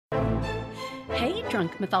Hey,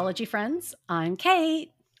 drunk mythology friends. I'm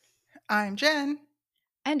Kate. I'm Jen.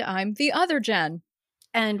 And I'm the other Jen.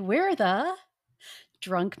 And we're the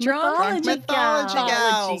Drunk Drunk Mythology Mythology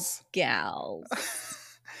Gals. Gals.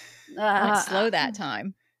 Went slow that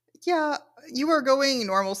time. Yeah, you were going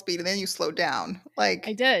normal speed and then you slowed down. Like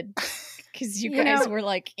I did. Because you guys were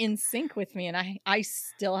like in sync with me, and I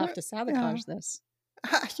still have to sabotage this.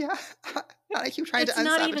 Yeah. I keep trying to It's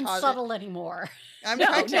not even unsabotage subtle anymore. I'm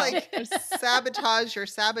trying to sabotage your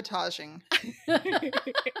sabotaging. The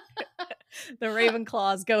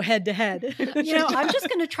Ravenclaws go head to head. I'm just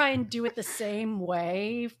going to try and do it the same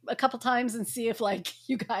way a couple times and see if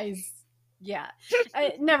you guys,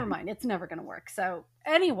 never mind. It's never going to work. So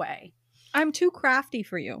anyway. I'm too crafty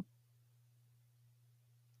for you.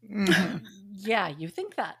 Mm-hmm. Yeah, you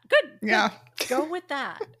think that. Good. Yeah. Go with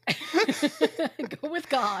that. Go with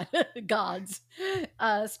gods.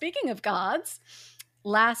 Speaking of gods,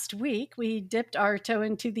 last week we dipped our toe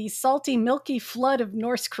into the salty, milky flood of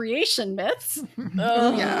Norse creation myths.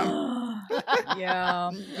 Yeah.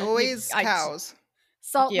 Always cows.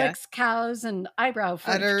 Salt licks, cows, and eyebrow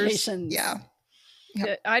fortifications. Yeah.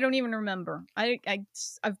 Yep. I don't even remember.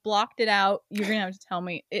 I've blocked it out. You're going to have to tell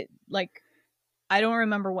me. I don't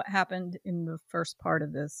remember what happened in the first part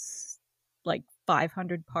of this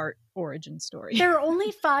 500 part origin story. There are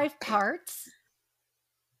only 5 parts.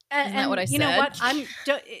 Isn't that what I said? You know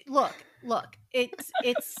what? Look.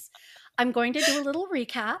 It's. I'm going to do a little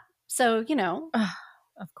recap. So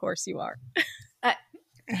Of course you are.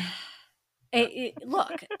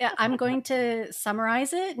 Look, I'm going to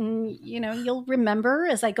summarize it, and you'll remember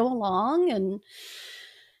as I go along, and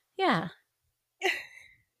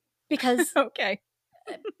because okay,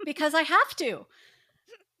 because I have to.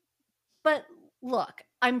 But look,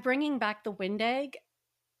 I'm bringing back the wind egg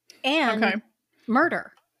and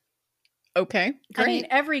murder. Okay, great. I mean,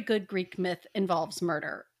 every good Greek myth involves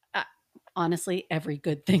murder. Honestly, every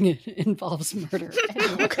good thing involves murder.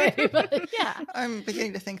 Anyway, but yeah, I'm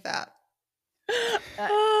beginning to think that.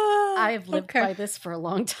 I have lived by this for a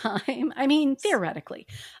long time. I mean, theoretically.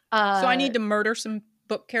 So I need to murder some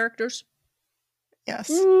book characters?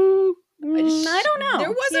 Yes. I don't know.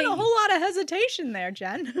 There wasn't a whole lot of hesitation there,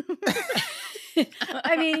 Jen.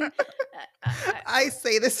 I mean, I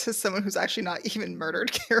say this as someone who's actually not even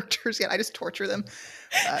murdered characters yet. I just torture them.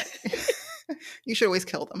 You should always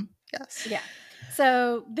kill them. Yes. Yeah.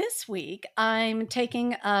 So this week, I'm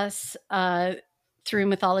taking us through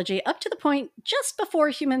mythology up to the point just before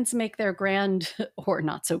humans make their grand or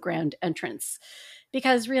not so grand entrance.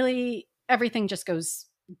 Because really, everything just goes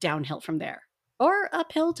downhill from there. Or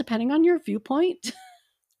uphill, depending on your viewpoint.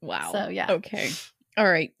 Wow. So, yeah. Okay. All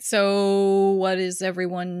right. So what is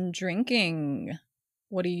everyone drinking?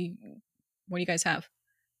 What do you guys have?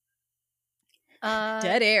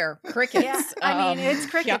 Dead air. Crickets. Yeah, I mean, it's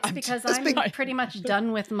crickets because I'm pretty much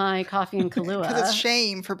done with my coffee and Kahlua. Because it's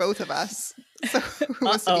shame for both of us. So who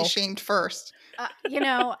wants to be shamed first?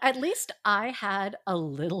 At least I had a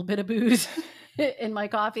little bit of booze in my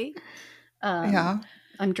coffee.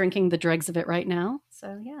 I'm drinking the dregs of it right now.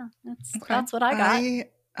 So yeah, that's what I got.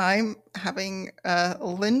 I'm having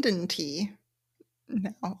linden tea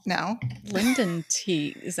now. Linden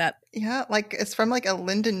tea, is that? Yeah, it's from a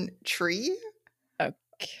linden tree.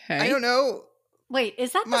 Okay. I don't know. Wait,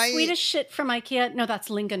 is that the Swedish shit from IKEA? No, that's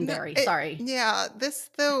lingonberry. Sorry. Yeah,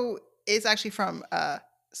 this though is actually from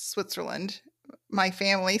Switzerland. My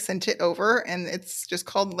family sent it over, and it's just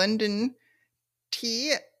called linden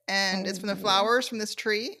tea, and it's from the flowers from this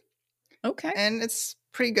tree. Okay, and it's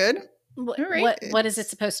pretty good. What is it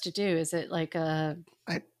supposed to do? Is it like a?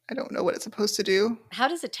 I don't know what it's supposed to do. How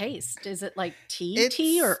does it taste? Is it like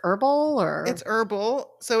tea or herbal or? It's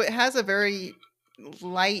herbal, so it has a very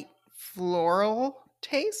light floral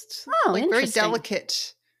taste. Oh, very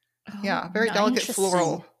delicate. Very delicate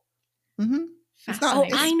floral. Mm-hmm.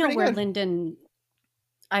 I know where good. linden.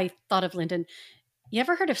 I thought of linden. You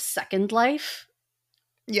ever heard of Second Life?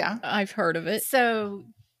 Yeah, I've heard of it. So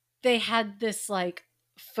they had this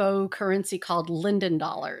faux currency called Linden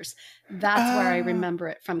dollars. That's where I remember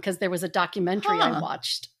it from, because there was a documentary I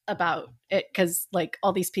watched about it, because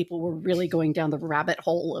all these people were really going down the rabbit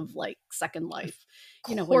hole of Second Life.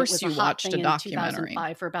 Of course, you watched a documentary in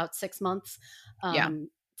 2005 for about 6 months.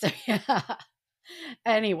 So yeah.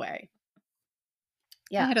 Anyway.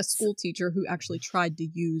 Yeah. I had a school teacher who actually tried to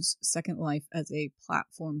use Second Life as a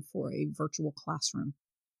platform for a virtual classroom.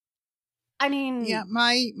 I mean, yeah,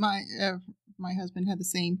 my husband had the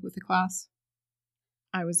same with the class.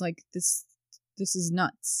 I was like, this is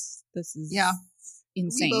nuts. This is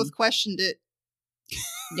insane. We both questioned it.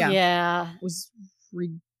 Yeah. It was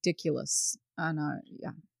ridiculous. And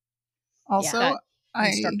Also, That I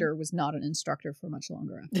instructor was not an instructor for much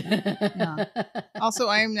longer after that. also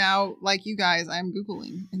I am now, like you guys, I'm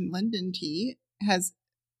Googling, and Linden tea has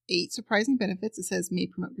 8 surprising benefits. It says may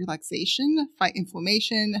promote relaxation, fight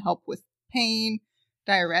inflammation, help with pain,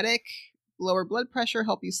 diuretic, lower blood pressure,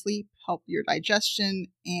 help you sleep, help your digestion,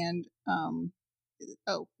 and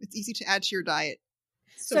it's easy to add to your diet.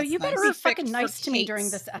 So you better be perfect fucking for nice to me during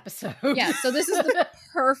Kate's- this episode. Yeah, so this is the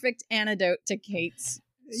perfect antidote to Kate's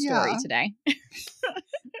story Yeah. today.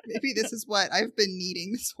 Maybe this is what I've been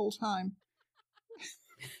needing this whole time.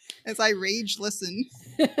 As I rage listen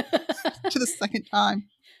to the second time.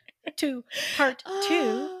 To part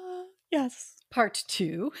 2. Yes. Part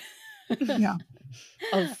 2. Yeah.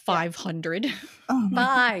 Of 500. Oh my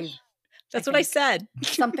 5. gosh. That's what I think. said.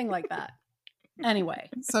 Something like that. Anyway.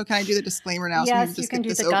 So can I do the disclaimer now? So we Yes, just you can get do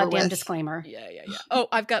this the over goddamn with? disclaimer. Yeah. Oh,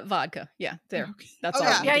 I've got vodka. Yeah, there. Okay. That's Oh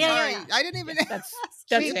all. yeah, Yeah, sorry. yeah. I didn't even. That's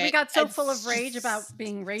We it. got so It's full of rage just- about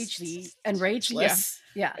being ragely and rageless.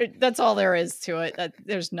 Yeah. That's all there is to it.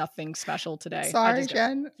 There's nothing special today. Sorry,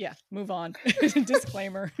 Jen. Yeah, move on.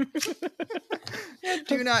 Disclaimer.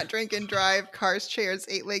 Do not drink and drive. Cars, chairs,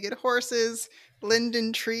 8-legged horses,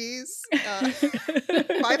 linden trees.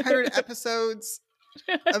 500 episodes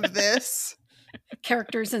of this.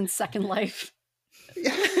 Characters in Second Life.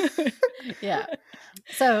 Yeah. Yeah.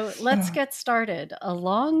 So let's get started. A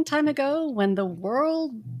long time ago, when the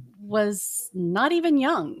world was not even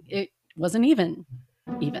young, it wasn't even.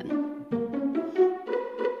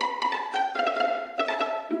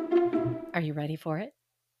 Are you ready for it?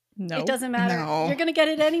 No. It doesn't matter. No. You're going to get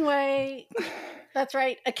it anyway. That's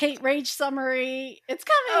right. A Kate Rage summary. It's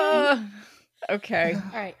coming. Okay. All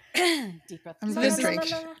right. Deep breath. I'm La, gonna la, la,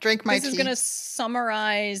 la, la. drink my This tea. is going to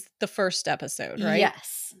summarize the first episode, right?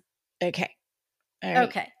 Yes. Okay. All right.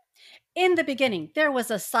 Okay. In the beginning, there was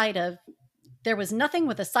nothing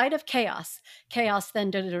with a sight of chaos. Chaos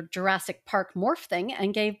then did a Jurassic Park morph thing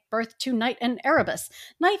and gave birth to Night and Erebus.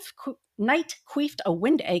 Night queefed a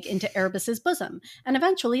wind egg into Erebus's bosom, and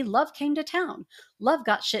eventually love came to town. Love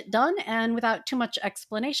got shit done, and without too much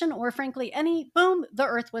explanation or frankly any, boom, the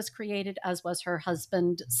earth was created, as was her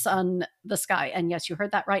husband, son, the sky. And yes, you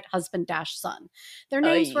heard that right, husband-son. Their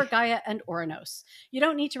names were Gaia and Oranos. You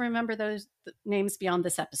don't need to remember those names beyond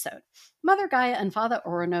this episode. Mother Gaia and Father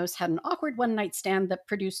Oranos had an awkward one-night stand that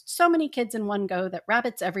produced so many kids in one go that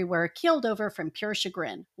rabbits everywhere keeled over from pure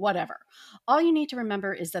chagrin. Whatever. All you need to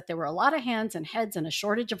remember is that there were a lot of hands and heads and a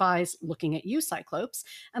shortage of eyes looking at you, Cyclopes,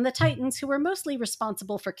 and the Titans, who were mostly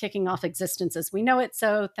responsible for kicking off existence as we know it,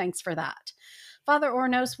 so thanks for that. Father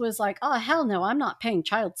Ornos was like, oh, hell no, I'm not paying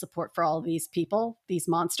child support for all these people, these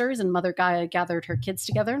monsters. And Mother Gaia gathered her kids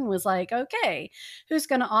together and was like, okay, who's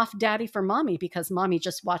going to off daddy for mommy because mommy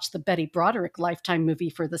just watched the Betty Broderick Lifetime movie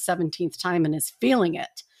for the 17th time and is feeling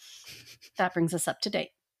it. That brings us up to date.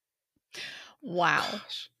 Wow.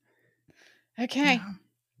 Gosh. Okay.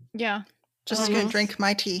 Yeah. Just gonna drink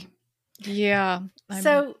my tea. Yeah.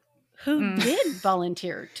 So who did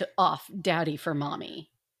volunteer to off daddy for mommy?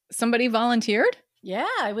 Somebody volunteered?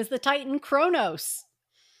 Yeah, it was the Titan Kronos.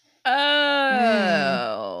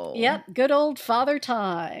 Oh. Yep, good old father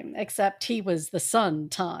time, except he was the son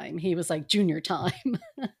time. He was like junior time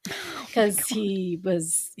because he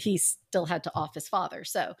still had to off his father.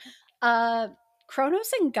 So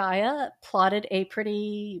Kronos and Gaia plotted a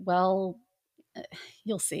pretty, well,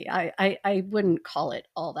 you'll see. I wouldn't call it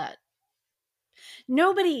all that.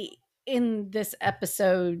 Nobody in this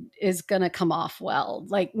episode is going to come off well.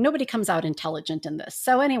 Like, nobody comes out intelligent in this.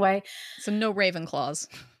 So anyway. So no Ravenclaws.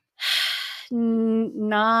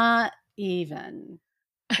 Not even.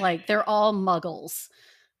 Like, they're all muggles.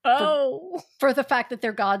 Oh. For the fact that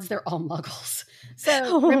they're gods, they're all muggles.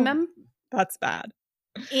 So remember. That's bad.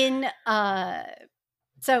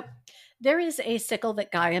 So there is a sickle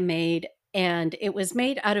that Gaia made, and it was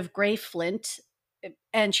made out of gray flint.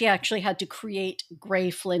 And she actually had to create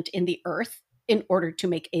gray flint in the earth in order to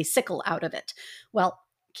make a sickle out of it. Well,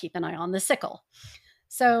 keep an eye on the sickle.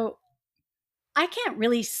 So I can't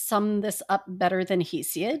really sum this up better than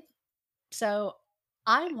Hesiod. So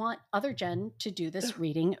I want Other Jen to do this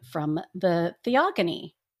reading from the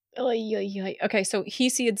Theogony. Okay, so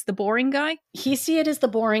Hesiod's the boring guy? Hesiod is the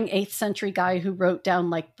boring 8th century guy who wrote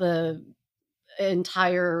down like the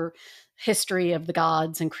entire history of the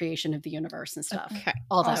gods and creation of the universe and stuff. Okay.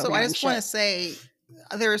 All that. Also, I just want to shit. say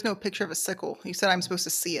there is no picture of a sickle. You said I'm supposed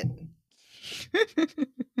to see it.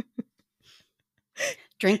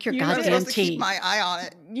 Drink your You I'm goddamn supposed to tea. keep my eye on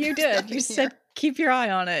it. You There's did. nothing You said here. keep your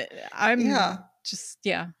eye on it. I'm Yeah. just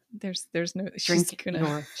there's no she's Drink gonna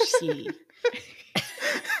your tea.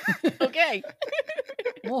 Okay.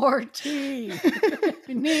 More tea.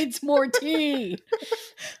 Needs more tea.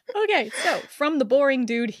 Okay, so from the boring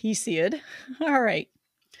dude Hesiod. All right.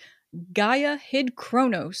 Gaia hid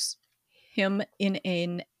Kronos, him in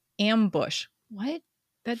an ambush. What?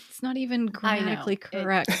 That's not even grammatically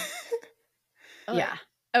correct. Yeah.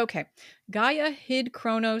 Okay. Gaia hid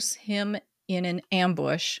Kronos, him in an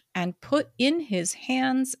ambush, and put in his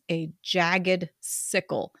hands a jagged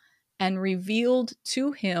sickle and revealed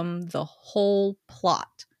to him the whole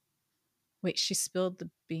plot. Wait, she spilled the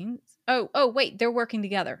beans? Oh, wait, they're working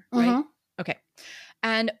together, right? Mhm. Okay.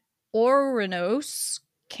 And Ouranos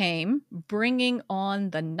came, bringing on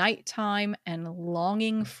the nighttime and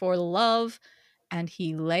longing for love, and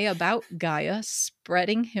he lay about Gaia,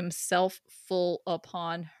 spreading himself full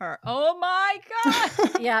upon her. Oh my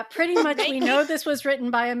God! Yeah, pretty much we know this was written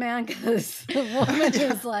by a man because the woman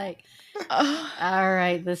is like, all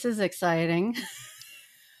right, this is exciting.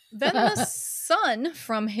 Then the sun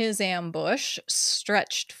from his ambush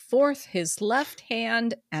stretched forth his left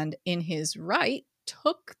hand, and in his right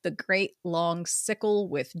took the great long sickle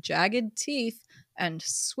with jagged teeth and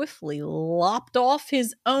swiftly lopped off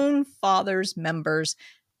his own father's members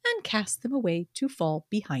and cast them away to fall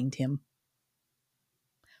behind him.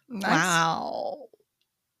 Nice. Wow.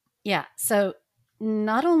 Yeah, so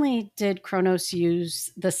not only did Kronos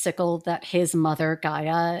use the sickle that his mother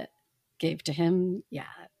Gaia gave to him, yeah,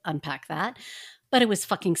 unpack that, but it was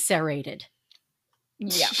fucking serrated.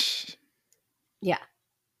 Yeah. Yeah.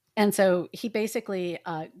 And so he basically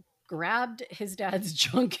grabbed his dad's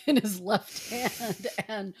junk in his left hand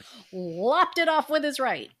and lopped it off with his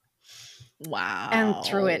right. Wow. And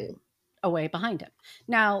threw it away behind him.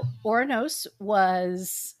 Now, Ouranos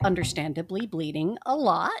was understandably bleeding a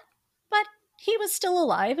lot, but he was still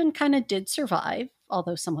alive and kind of did survive,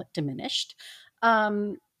 although somewhat diminished.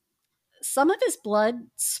 Some of his blood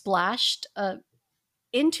splashed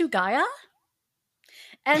into Gaia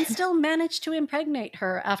and still managed to impregnate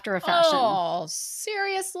her after a fashion. Oh,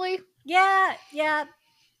 seriously? Yeah.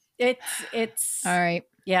 It's all right.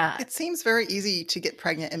 Yeah. It seems very easy to get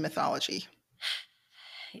pregnant in mythology.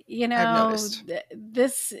 You know, I've noticed.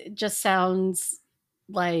 This just sounds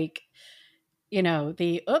like,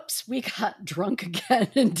 the oops, we got drunk again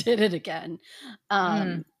and did it again.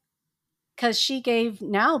 Because she gave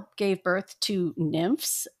birth to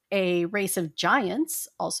nymphs, a race of giants,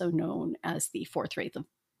 also known as the fourth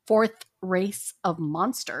race of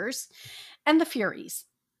monsters, and the Furies.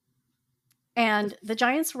 And the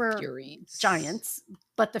giants were giants,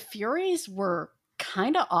 but the Furies were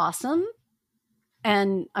kind of awesome.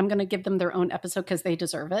 And I'm going to give them their own episode because they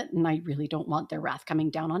deserve it. And I really don't want their wrath coming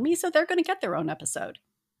down on me. So they're going to get their own episode.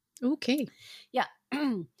 Okay. Yeah.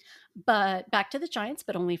 But back to the giants,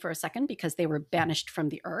 but only for a second because they were banished from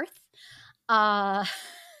the earth.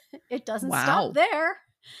 It doesn't stop there.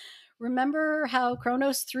 Remember how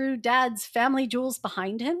Kronos threw Dad's family jewels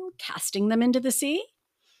behind him, casting them into the sea?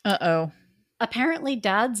 Uh-oh. Apparently,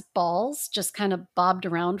 Dad's balls just kind of bobbed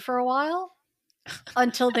around for a while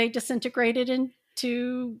until they disintegrated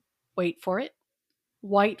into, wait for it,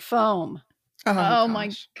 white foam. Oh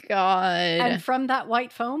my God. And from that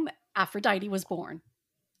white foam, Aphrodite was born.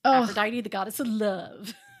 Oh. Aphrodite, the goddess of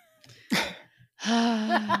love.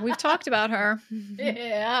 We've talked about her.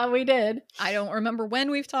 Yeah, we did. I don't remember when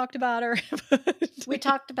we've talked about her. We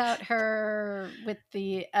talked about her with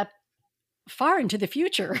the far into the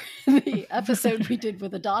future, the episode we did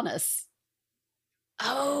with Adonis.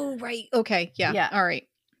 Oh, right. Okay. Yeah. All right.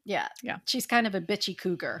 Yeah. She's kind of a bitchy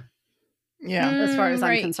cougar. Yeah. As far as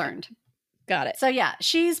I'm concerned. Got it. So yeah,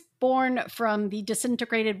 she's born from the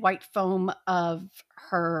disintegrated white foam of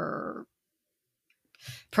her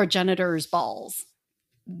progenitor's balls.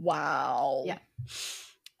 Wow. Yeah.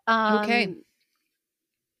 Okay.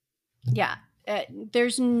 Yeah.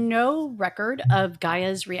 There's no record of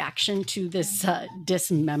Gaia's reaction to this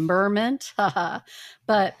dismemberment,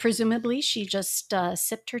 but presumably she just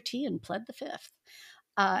sipped her tea and pled the fifth.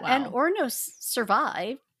 And Ouranos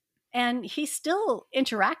survived, and he still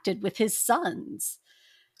interacted with his sons,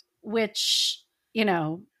 which,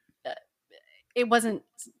 it wasn't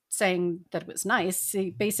saying that it was nice.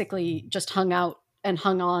 He basically just hung out and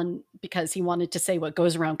hung on because he wanted to say what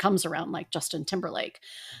goes around comes around, like Justin Timberlake.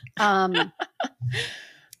 In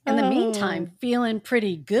the meantime, feeling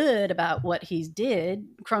pretty good about what he did,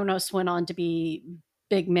 Kronos went on to be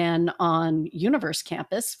big man on Universe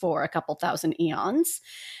Campus for a couple thousand eons.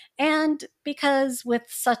 And because with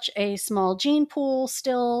such a small gene pool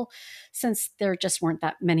still, since there just weren't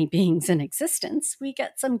that many beings in existence, we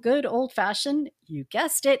get some good old-fashioned, you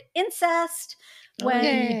guessed it, incest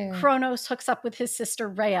when Kronos hooks up with his sister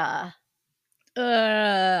Rhea.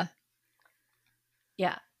 Yeah.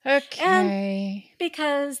 Yeah. Okay.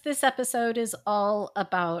 Because this episode is all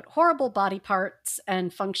about horrible body parts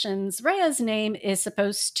and functions, Rhea's name is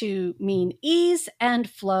supposed to mean ease and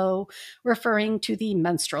flow, referring to the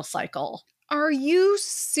menstrual cycle. Are you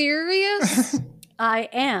serious? I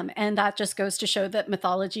am, and that just goes to show that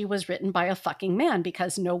mythology was written by a fucking man,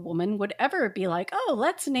 because no woman would ever be like, oh,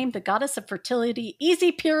 let's name the goddess of fertility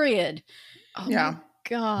Easy Period. Oh Yeah. my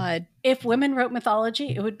God. If women wrote mythology,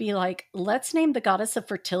 it would be like, let's name the goddess of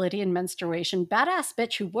fertility and menstruation badass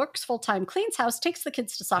bitch who works full-time, cleans house, takes the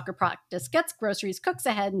kids to soccer practice, gets groceries, cooks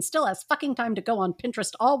ahead, and still has fucking time to go on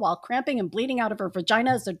Pinterest, all while cramping and bleeding out of her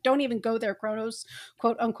vagina. So don't even go there, Kronos,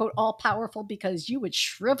 quote unquote, all powerful, because you would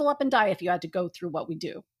shrivel up and die if you had to go through what we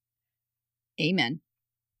do. Amen.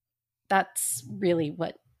 That's really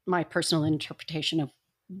what my personal interpretation of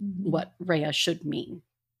what Rhea should mean.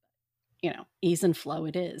 You know, ease and flow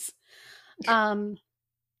it is. So,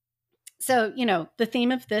 you know, the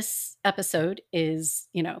theme of this episode is,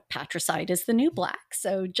 you know, patricide is the new black.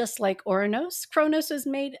 So just like Oranos, Kronos is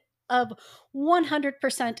made of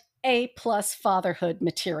 100% A+ fatherhood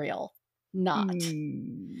material. Not.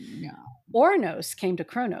 No. Oranos came to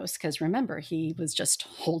Kronos because, remember, he was just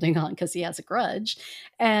holding on because he has a grudge.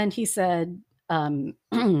 And he said, in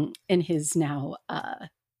his now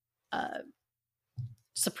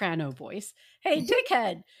soprano voice, hey,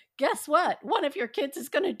 dickhead, guess what? One of your kids is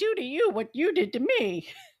going to do to you what you did to me.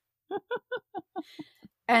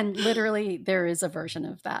 And literally, there is a version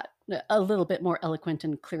of that, a little bit more eloquent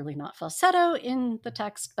and clearly not falsetto in the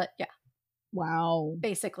text, but yeah. Wow.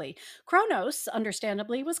 Basically, Kronos,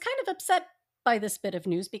 understandably, was kind of upset by this bit of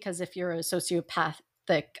news, because if you're a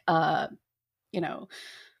sociopathic, you know,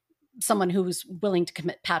 someone who's willing to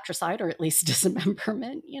commit patricide or at least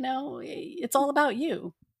dismemberment, you know, it's all about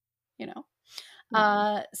you, you know.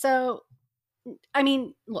 So, I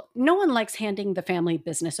mean, look, no one likes handing the family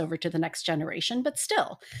business over to the next generation, but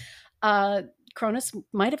still, Kronos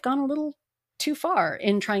might have gone a little too far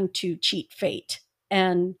in trying to cheat fate.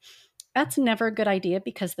 And that's never a good idea,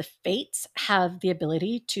 because the fates have the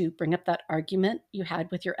ability to bring up that argument you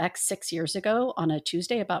had with your ex 6 years ago on a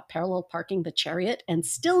Tuesday about parallel parking the chariot and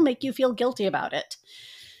still make you feel guilty about it.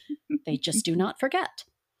 They just do not forget.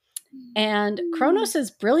 And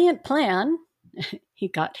Kronos' brilliant plan, he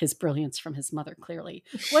got his brilliance from his mother clearly,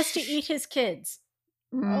 was to eat his kids.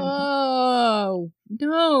 Oh,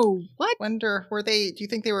 no. What? Wonder, do you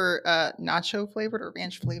think they were nacho flavored or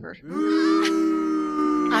ranch flavored?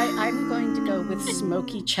 I'm going to go with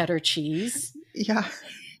smoky cheddar cheese. Yeah.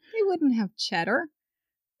 They wouldn't have cheddar.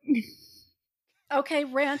 Okay,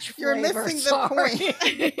 ranch You're flavor. missing the point.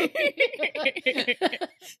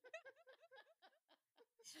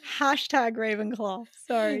 Hashtag Ravenclaw.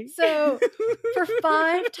 Sorry. So for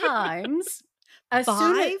 5 times, as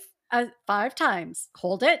soon Five? as 5 times,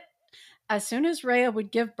 hold it. As soon as Rhea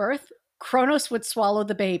would give birth, Kronos would swallow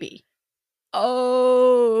the baby.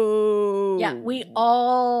 Oh. Yeah, we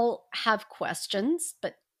all have questions,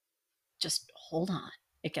 but just hold on.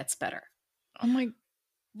 It gets better. Oh my.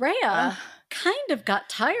 Rhea kind of got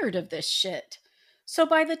tired of this shit. So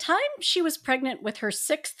by the time she was pregnant with her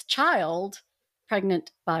 6th child,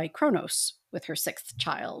 pregnant by Kronos with her 6th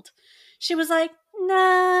child, she was like,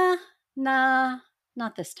 nah, not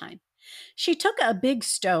this time. She took a big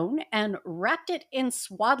stone and wrapped it in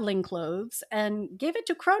swaddling clothes and gave it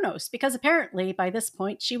to Kronos, because apparently by this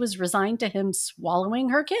point she was resigned to him swallowing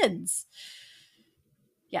her kids.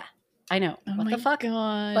 Yeah, I know. What the fuck?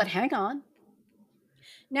 God. But hang on.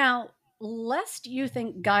 Now, lest you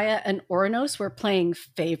think Gaia and Oranos were playing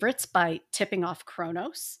favorites by tipping off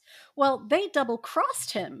Kronos, well, they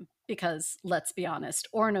double-crossed him, because, let's be honest,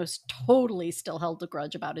 Oranos totally still held a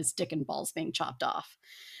grudge about his dick and balls being chopped off.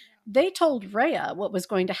 They told Rhea what was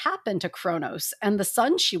going to happen to Kronos and the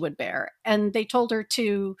son she would bear, and they told her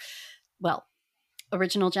to, well,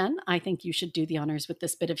 original Jen, I think you should do the honors with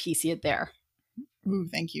this bit of Hesiod there. Ooh,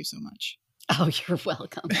 thank you so much. Oh, you're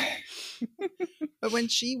welcome. But when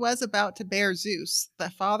she was about to bear Zeus,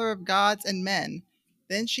 the father of gods and men,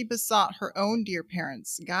 then she besought her own dear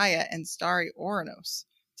parents, Gaia and starry Oranos,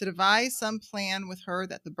 to devise some plan with her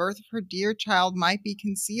that the birth of her dear child might be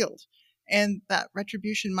concealed, and that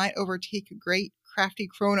retribution might overtake great crafty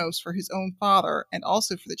Kronos for his own father, and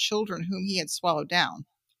also for the children whom he had swallowed down.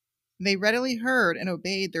 They readily heard and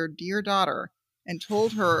obeyed their dear daughter, and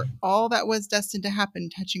told her all that was destined to happen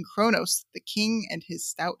touching Kronos, the king, and his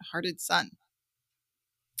stout-hearted son.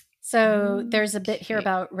 So there's a bit here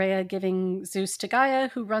about Rhea giving Zeus to Gaia,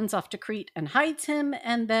 who runs off to Crete and hides him,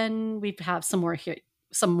 and then we have some more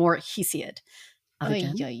Hesiod.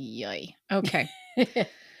 Okay.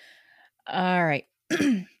 All right.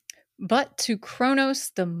 But to Kronos,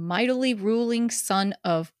 the mightily ruling son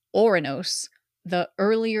of Ouranos, the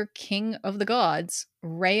earlier king of the gods,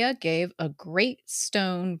 Rhea gave a great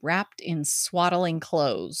stone wrapped in swaddling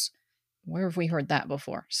clothes. Where have we heard that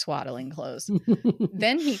before? Swaddling clothes.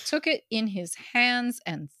 Then he took it in his hands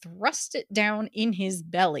and thrust it down in his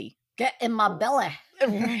belly. Get in my belly.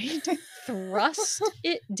 Right. Thrust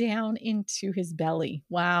it down into his belly.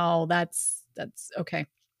 Wow, that's okay.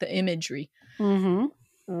 The imagery. Mm-hmm.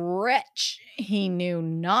 Wretch, he knew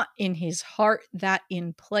not in his heart that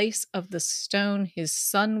in place of the stone his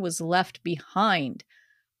son was left behind,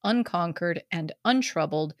 unconquered and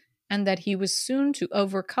untroubled, and that he was soon to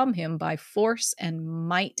overcome him by force and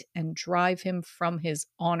might and drive him from his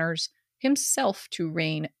honors, himself to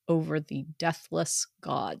reign over the deathless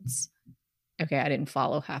gods. Okay, I didn't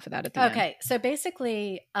follow half of that at the end. Okay, so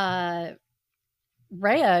basically, Rhea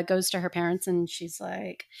goes to her parents and she's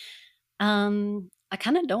like, I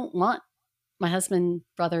kind of don't want my husband,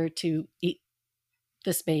 brother to eat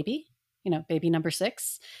this baby, baby number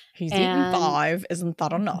 6. He's eaten 5. Isn't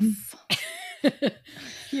that enough?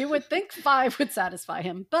 You would think 5 would satisfy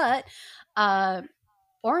him. But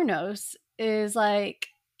Ornos is like,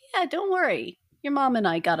 yeah, don't worry. Your mom and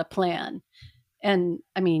I got a plan. And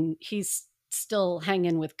I mean, he's still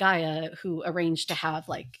hanging with Gaia, who arranged to have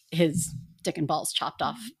like his dick and balls chopped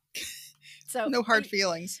off. So no hard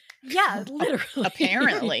feelings. Yeah, literally.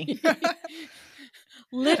 Apparently.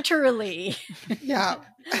 Literally. Yeah.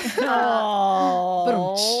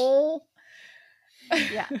 Oh.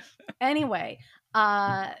 Yeah. Anyway,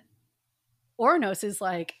 Ornos is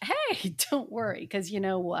like, hey, don't worry, because you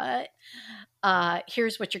know what?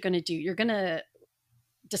 Here's what you're going to do. You're going to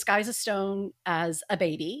disguise a stone as a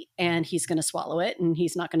baby, and he's going to swallow it, and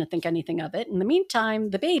he's not going to think anything of it. In the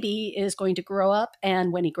meantime, the baby is going to grow up,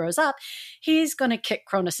 and when he grows up, he's going to kick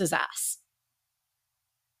Kronos' ass.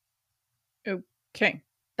 Okay.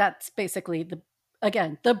 That's basically the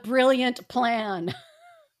brilliant plan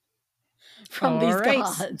from these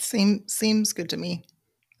gods. Seems good to me.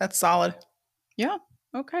 That's solid. Yeah.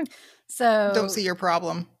 Okay. So don't see your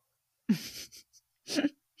problem.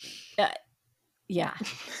 Yeah.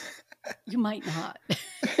 You might not.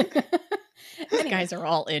 These guys are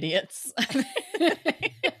all idiots.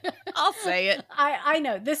 I'll say it. I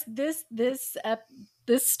know this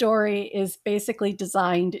story is basically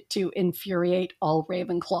designed to infuriate all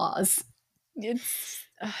Ravenclaws. It's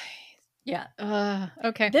yeah.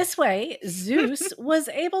 Okay. This way, Zeus was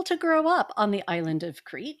able to grow up on the island of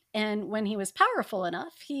Crete, and when he was powerful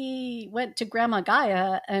enough, he went to Grandma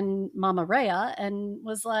Gaia and Mama Rhea and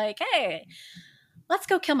was like, "Hey, let's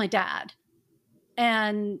go kill my dad."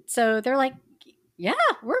 And so they're like, "Yeah,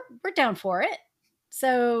 we're down for it."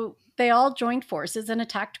 So they all joined forces and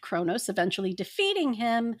attacked Kronos, eventually defeating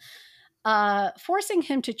him, forcing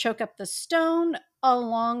him to choke up the stone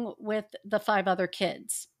along with the 5 other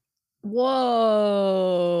kids.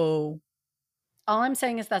 Whoa. All I'm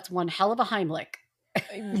saying is that's one hell of a Heimlich.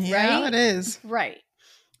 Yeah, right? it is. Right.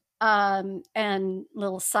 And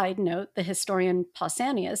little side note, the historian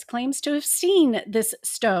Pausanias claims to have seen this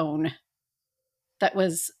stone that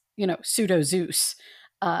was, pseudo Zeus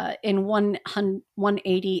in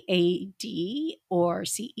 180 AD or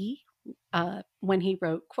CE when he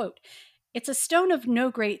wrote, quote, "It's a stone of no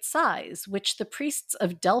great size, which the priests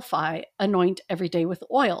of Delphi anoint every day with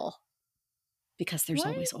oil." Because there's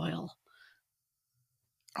always oil.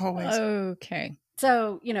 Always. Okay.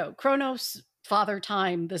 So, Kronos, Father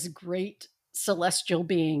Time, this great celestial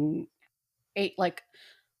being, ate like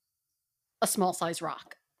a small size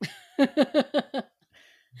rock.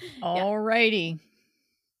 Alrighty.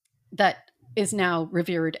 That is now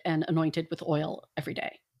revered and anointed with oil every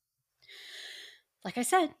day. Like I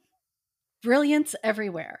said, brilliance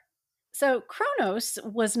everywhere. So Kronos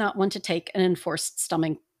was not one to take an enforced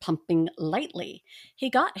stomach pumping lightly. He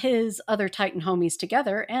got his other Titan homies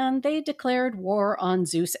together and they declared war on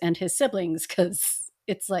Zeus and his siblings, because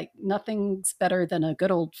it's like nothing's better than a good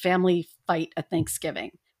old family fight at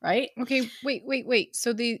Thanksgiving, right? Okay, wait.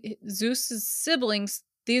 So the Zeus's siblings,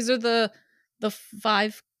 these are the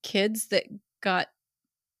 5 kids that got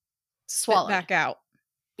Swallowed back out.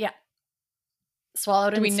 Yeah.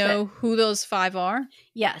 Swallowed. Do we know who those 5 are?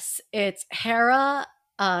 Yes, it's Hera,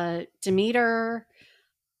 Demeter,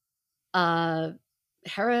 Hera,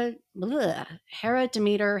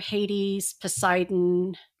 Demeter, Hades,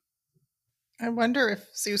 Poseidon. I wonder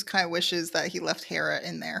if Zeus kind of wishes that he left Hera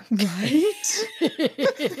in there. Right?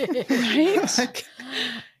 Right?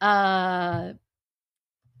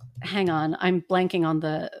 Hang on. I'm blanking on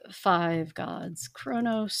the 5 gods.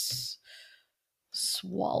 Kronos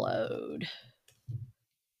swallowed.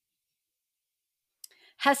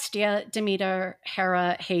 Hestia, Demeter,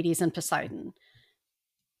 Hera, Hades, and Poseidon.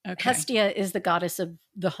 Okay. Hestia is the goddess of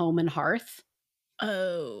the home and hearth.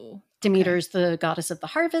 Oh. Demeter is the goddess of the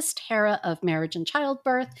harvest, Hera of marriage and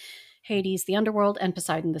childbirth, Hades, the underworld, and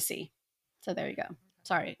Poseidon, the sea. So there you go.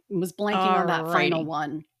 Sorry, I was blanking on that final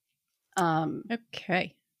one.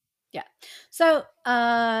 Okay. Yeah. So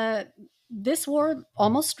this war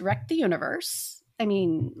almost wrecked the universe. I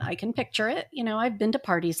mean, I can picture it. You know, I've been to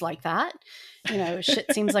parties like that. You know,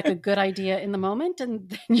 shit seems like a good idea in the moment, and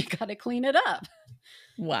then you got to clean it up.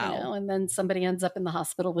 Wow. You know, and then somebody ends up in the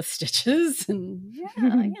hospital with stitches, and yeah,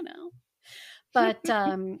 you know. But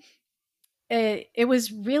it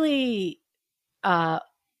was really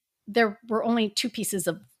there were only two pieces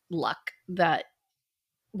of luck that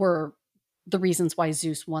were the reasons why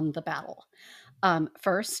Zeus won the battle.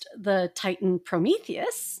 First, the Titan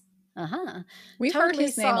Prometheus. We've heard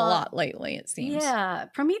his name a lot lately, it seems. Yeah,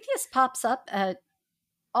 Prometheus pops up at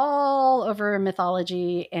all over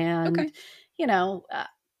mythology, and you know,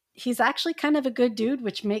 he's actually kind of a good dude,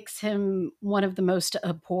 which makes him one of the most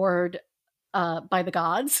abhorred by the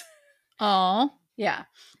gods. Oh, yeah.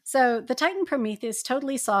 So the Titan Prometheus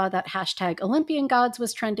totally saw that hashtag Olympian gods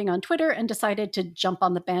was trending on Twitter and decided to jump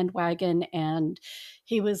on the bandwagon. And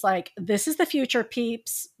he was like, this is the future,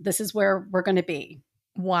 peeps. This is where we're going to be.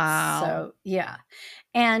 Wow. So, yeah.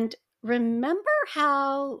 And remember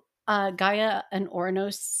how Gaia and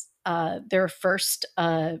Oranos, their first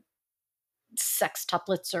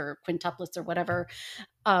sextuplets or quintuplets or whatever,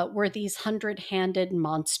 were these 100-handed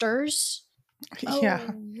monsters? Yeah.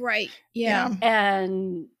 Oh, right. Yeah.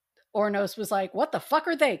 And Ornos was like, what the fuck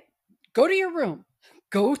are they? Go to your room.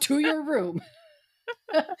 Go to your room.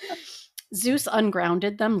 Zeus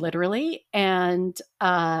ungrounded them literally. And,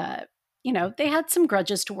 you know, they had some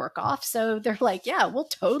grudges to work off. So they're like, yeah, we'll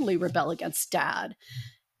totally rebel against dad.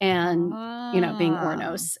 And, you know, being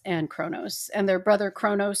Ornos and Kronos. And their brother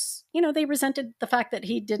Kronos, you know, they resented the fact that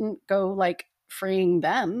he didn't go like freeing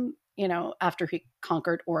them, you know, after he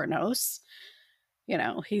conquered Ornos. You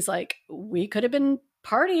know, he's like, we could have been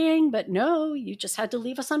partying, but no, you just had to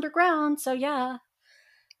leave us underground. So yeah.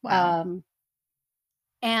 Wow.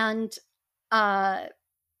 And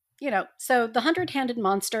you know, so the 100-handed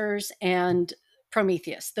monsters and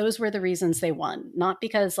Prometheus, those were the reasons they won. Not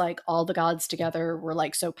because like all the gods together were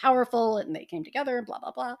like so powerful and they came together and blah,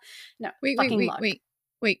 blah, blah. No, wait.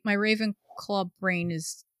 My Ravenclaw brain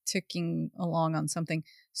is ticking along on something.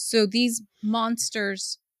 So these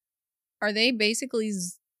monsters, are they basically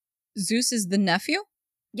Zeus is the nephew?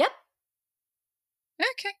 Yep.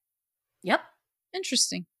 Okay. Yep.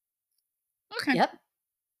 Interesting. Okay. Yep.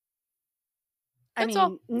 That's I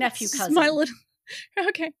mean, nephew cousin. My little.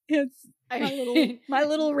 Okay. It's my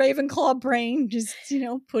little Ravenclaw brain just, you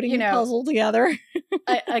know, putting a puzzle together.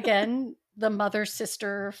 Again, the mother,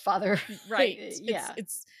 sister, father. Right. Yeah.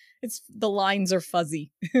 It's the lines are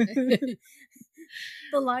fuzzy.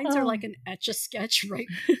 The lines are like an Etch-a-Sketch right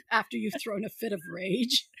after you've thrown a fit of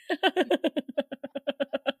rage.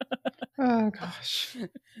 Oh, gosh.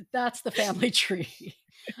 That's the family tree.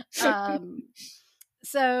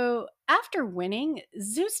 So after winning,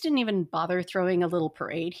 Zeus didn't even bother throwing a little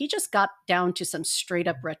parade. He just got down to some straight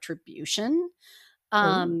up retribution.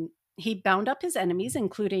 He bound up his enemies,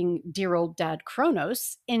 including dear old dad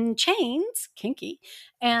Kronos, in chains, kinky,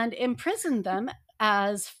 and imprisoned them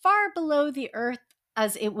as far below the earth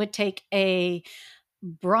as it would take a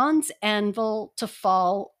bronze anvil to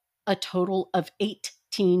fall a total of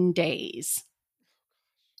 18 days.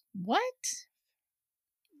 What?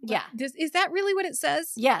 Yeah. Is that really what it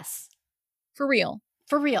says? Yes. For real?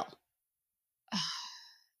 For real.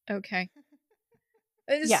 Okay.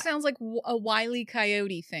 This sounds like a Wile E.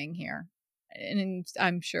 Coyote thing here. And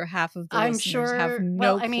I'm sure half of the listeners have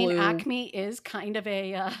no clue. I mean, Acme is kind of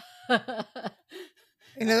a...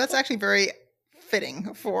 You know, that's actually very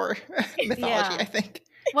fitting for mythology, I think.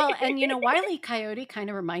 Well, and, you know, Wile E. Coyote kind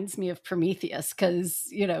of reminds me of Prometheus because,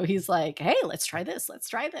 you know, he's like, hey, let's try this. Let's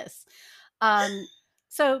try this.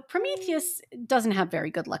 So Prometheus doesn't have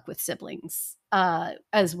very good luck with siblings,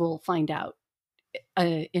 as we'll find out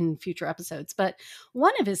in future episodes. But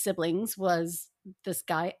one of his siblings was this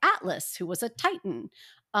guy, Atlas, who was a Titan.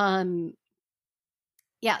 So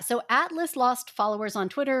Atlas lost followers on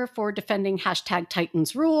Twitter for defending hashtag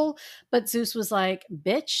Titans rule, but Zeus was like,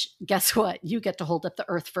 bitch, guess what? You get to hold up the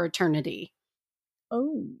earth for eternity.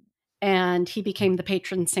 Oh. And he became the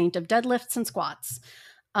patron saint of deadlifts and squats.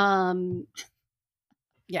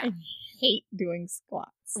 Yeah. I hate doing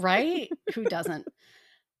squats. Right? Who doesn't?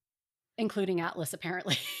 Including Atlas,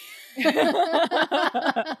 apparently. It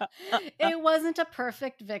wasn't a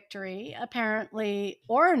perfect victory. Apparently,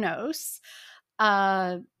 Oranos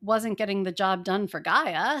wasn't getting the job done for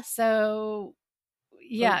Gaia. So,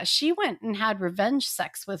 yeah, she went and had revenge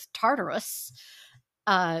sex with Tartarus,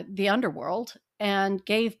 the underworld, and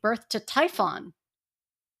gave birth to Typhon.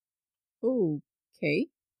 Okay.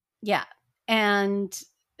 Yeah. And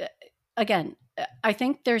again, I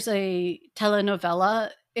think there's a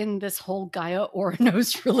telenovela in this whole Gaia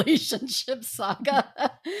Oranos relationship saga.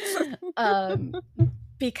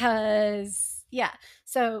 Because, yeah,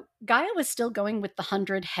 so Gaia was still going with the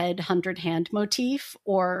 100 head, 100 hand motif,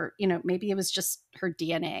 or, maybe it was just her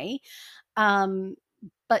DNA.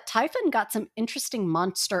 But Typhon got some interesting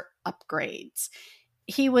monster upgrades.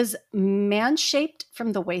 He was man-shaped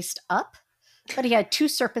from the waist up, but he had 2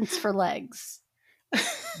 serpents for legs.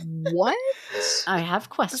 What? I have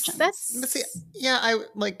questions. But see, yeah,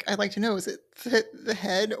 I'd like to know, is it the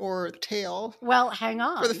head or the tail? Well, hang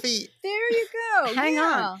on. For the feet. There you go. Hang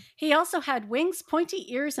on. He also had wings, pointy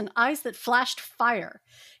ears, and eyes that flashed fire.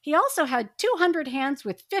 He also had 200 hands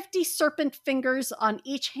with 50 serpent fingers on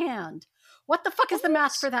each hand. What the fuck is the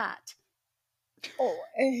math for that? Oh,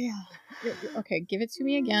 yeah. Okay, give it to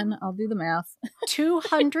me again. I'll do the math.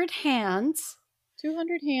 200 hands.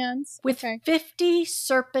 200 hands. With 50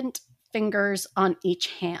 serpent fingers on each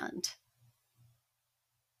hand.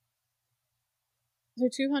 So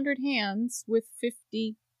 200 hands with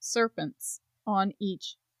 50 serpents on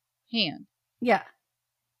each hand. Yeah.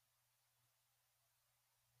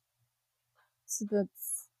 So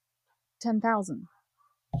that's 10,000.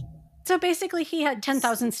 So basically he had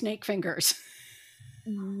 10,000 snake fingers.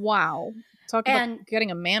 Wow. Talk about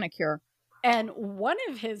getting a manicure. And one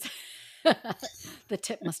of his... the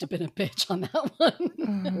tip must have been a bitch on that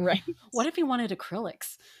one. Right. What if he wanted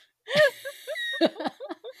acrylics?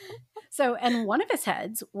 So, and one of his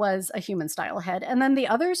heads was a human style head, and then the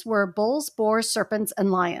others were bulls, boars, serpents,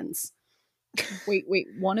 and lions. Wait.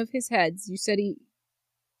 One of his heads, you said he...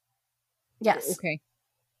 Yes. Okay.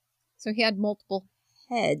 So he had multiple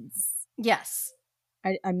heads. Yes.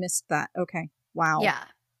 I missed that. Okay. Wow. Yeah.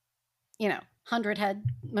 100 head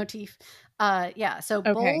motif. Yeah. So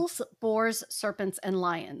bulls, boars, serpents, and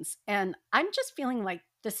lions. And I'm just feeling like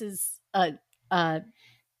this is a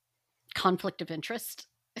conflict of interest.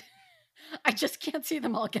 I just can't see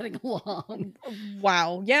them all getting along.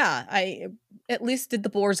 Wow. Yeah. At least did the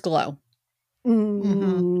boars glow?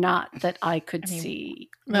 Not that I could see.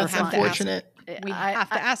 That's unfortunate. We have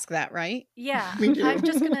to ask that, right? Yeah. I'm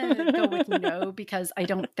just going to go with no, because I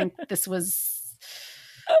don't think this was...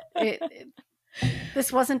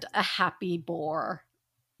 this wasn't a happy boar.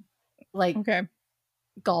 Like,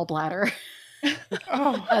 gallbladder.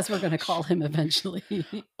 As we're going to call him eventually.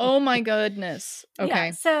 Oh my goodness. Okay.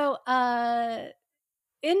 Yeah, so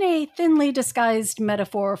in a thinly disguised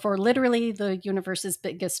metaphor for literally the universe's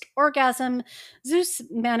biggest orgasm, Zeus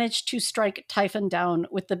managed to strike Typhon down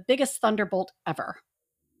with the biggest thunderbolt ever.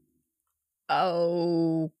 Okay.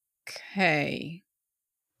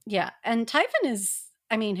 Yeah, and Typhon is,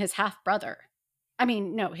 his half-brother.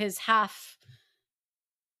 His half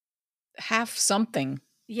something.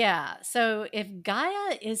 Yeah, so if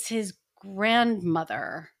Gaia is his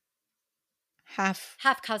grandmother... Half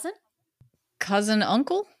cousin? Cousin,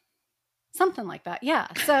 uncle? Something like that, yeah.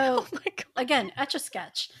 So, again,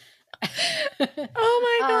 Etch-a-Sketch.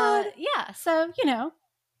 Oh my God. Yeah, so,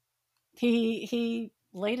 he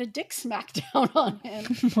laid a dick smack down on him.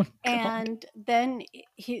 Oh, and then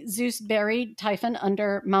Zeus buried Typhon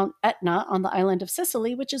under Mount Etna on the island of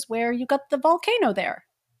Sicily, which is where you got the volcano there.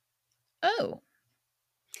 Oh.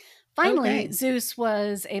 Finally, Zeus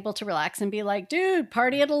was able to relax and be like, dude,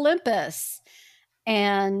 party at Olympus.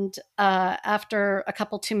 And after a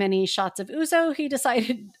couple too many shots of ouzo, he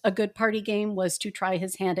decided a good party game was to try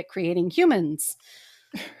his hand at creating humans.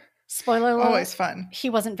 Spoiler alert. Always fun. He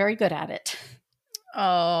wasn't very good at it.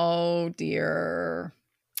 Oh, dear.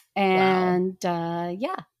 And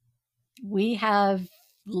yeah, we have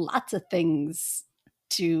lots of things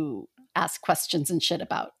to ask questions and shit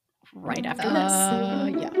about right after this.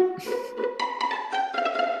 Yeah.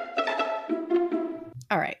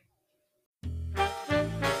 All right.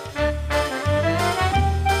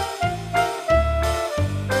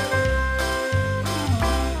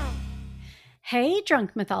 Hey,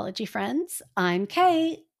 Drunk Mythology friends. I'm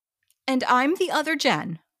Kate. And I'm the other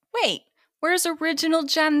Jen. Wait, where's original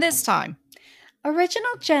Jen this time?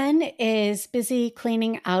 Original Jen is busy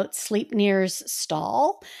cleaning out Sleipnir's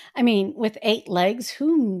stall. With 8 legs,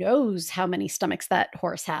 who knows how many stomachs that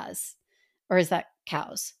horse has? Or is that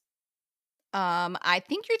cows? I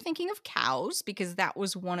think you're thinking of cows, because that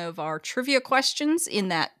was one of our trivia questions in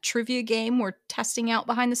that trivia game we're testing out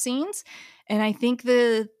behind the scenes. And I think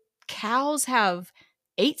the cows have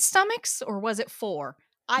 8 stomachs or was it 4?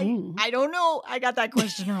 I don't know. I got that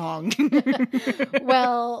question wrong.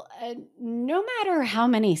 Well, no matter how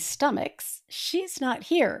many stomachs, she's not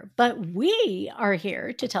here, but we are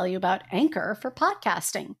here to tell you about Anchor for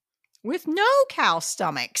podcasting. With no cow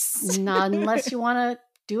stomachs. Not unless you want to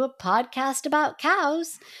do a podcast about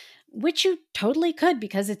cows, which you totally could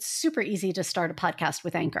because it's super easy to start a podcast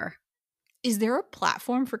with Anchor. Is there a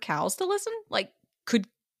platform for cows to listen? Like, could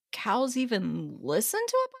cows even listen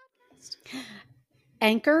to a podcast?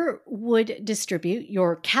 Anchor would distribute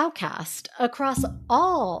your Cowcast across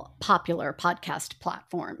all popular podcast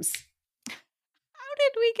platforms. How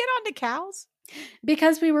did we get onto cows?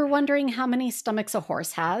 Because we were wondering how many stomachs a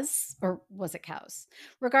horse has, or was it cows?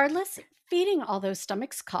 Regardless, feeding all those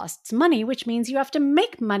stomachs costs money, which means you have to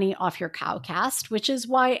make money off your Cowcast, which is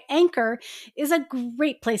why Anchor is a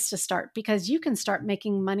great place to start because you can start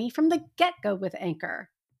making money from the get-go with Anchor.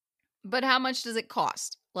 But how much does it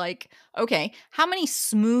cost? Like, okay, how many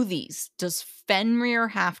smoothies does Fenrir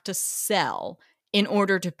have to sell in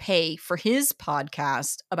order to pay for his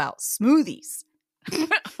podcast about smoothies?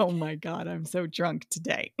 Oh my God, I'm so drunk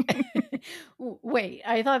today. Wait,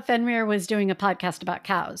 I thought Fenrir was doing a podcast about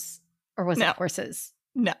cows. Or was it horses?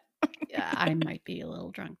 No. Yeah, I might be a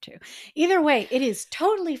little drunk too. Either way, it is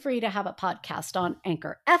totally free to have a podcast on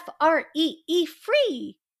Anchor. Free,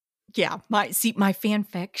 free. Yeah, my fan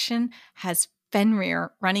fiction has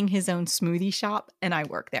Fenrir running his own smoothie shop, and I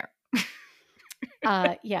work there.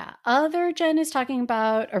 Yeah. Other Jen is talking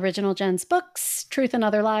about Original Jen's books, Truth and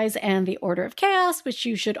Other Lies, and The Order of Chaos, which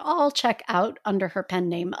you should all check out under her pen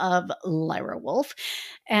name of Lyra Wolf.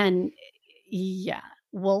 And yeah,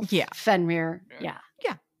 Wolf, Fenrir, yeah.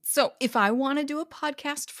 Yeah. So if I want to do a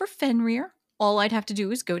podcast for Fenrir, all I'd have to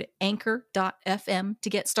do is go to anchor.fm to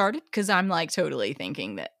get started, because I'm like totally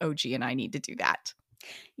thinking that OG and I need to do that.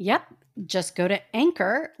 Yep. Just go to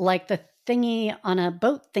Anchor, like the thingy on a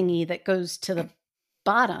boat thingy that goes to the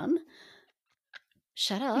bottom.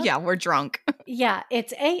 Shut up. Yeah, we're drunk. Yeah,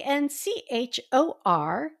 it's anchor.fm.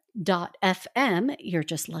 You're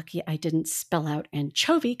just lucky I didn't spell out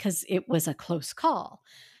anchovy because it was a close call.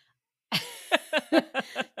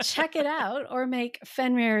 Check it out or make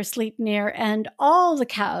Fenrir sleep near and all the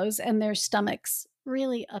cows and their stomachs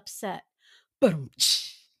really upset. Boom.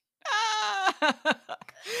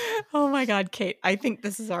 Oh my God, Kate, I think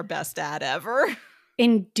this is our best ad ever.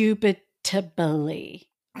 Indubitably.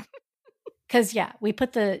 Because, yeah, we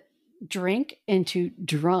put the drink into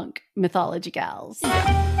drunk mythology gals. We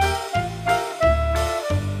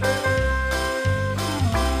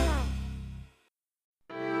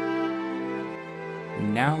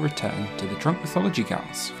now return to the Drunk Mythology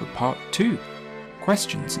Gals for part 2,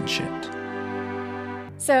 questions and shit.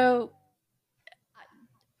 So,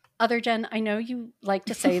 Other Jen, I know you like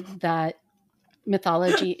to say that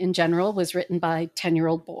mythology in general was written by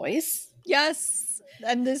 10-year-old boys. Yes.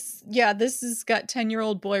 And this has got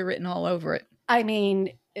 10-year-old boy written all over it. I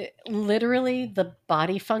mean, literally the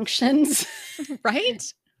body functions.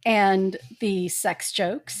 Right? And the sex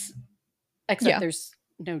jokes. Except there's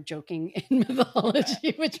no joking in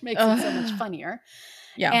mythology, which makes it so much funnier.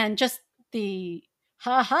 Yeah. And just the,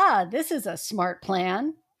 haha, this is a smart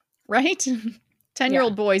plan. Right?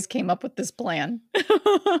 10-year-old boys came up with this plan.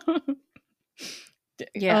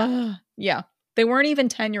 Yeah. Yeah. They weren't even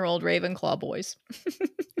 10-year-old Ravenclaw boys.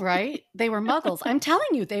 Right? They were muggles. I'm telling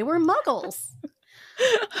you, they were muggles.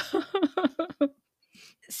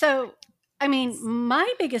 So, I mean,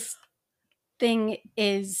 my biggest thing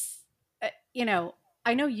is,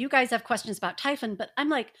 I know you guys have questions about Typhon, but I'm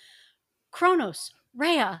like, Kronos,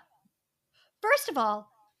 Rhea. First of all,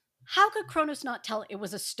 how could Kronos not tell it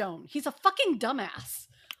was a stone? He's a fucking dumbass.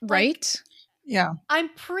 Right? Yeah. I'm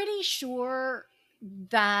pretty sure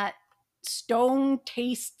that stone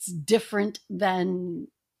tastes different than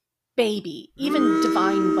baby, even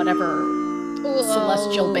divine whatever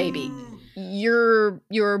celestial baby.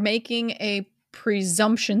 You're making a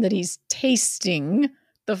presumption that he's tasting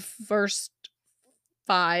the first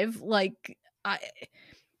 5. Like,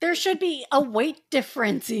 there should be a weight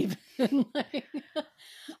difference even.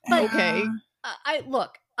 But okay.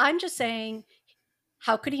 I'm just saying,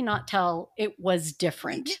 how could he not tell it was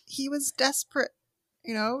different? He was desperate,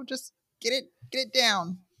 just get it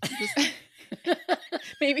down. Just,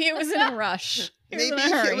 maybe it was in a rush. maybe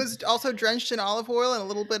it was also drenched in olive oil and a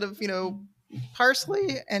little bit of,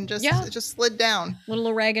 parsley and it just slid down. Little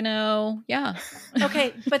oregano. Yeah.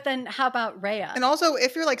 Okay, but then how about Rhea? And also,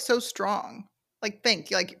 if you're so strong,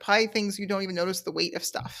 probably things you don't even notice the weight of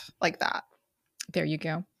stuff like that. There you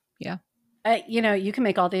go. Yeah. You can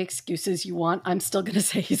make all the excuses you want. I'm still going to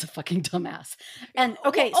say he's a fucking dumbass. And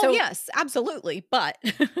okay, Well, so yes, absolutely, but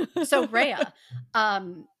so Rhea,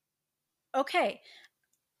 okay,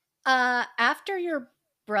 after your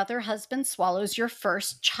brother husband swallows your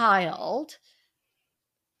first child,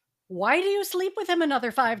 why do you sleep with him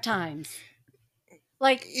another 5 times?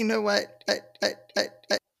 Like, You know what?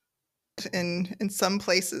 In some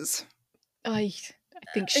places. I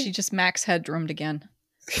think she just max headroomed again.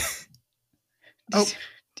 Oh.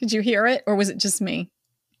 Did you hear it, or was it just me?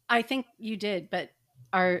 I think you did, but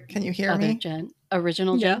Can you hear other me?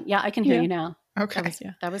 original Yeah. Jen? Yeah, I can hear Yeah. you now. Okay.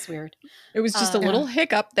 That was weird. It was just a Yeah. little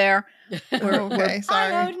hiccup there. Okay,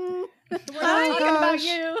 sorry. Hi, Odin. We're not Oh, talking about gosh.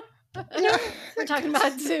 you. We're talking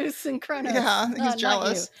about Zeus and Kronos. Yeah, he's not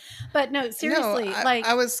jealous. you. But no, seriously, No, like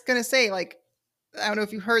I was gonna say, like, I don't know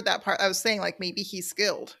if you heard that part. I was saying, like, maybe he's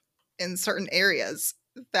skilled in certain areas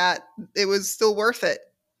that it was still worth it.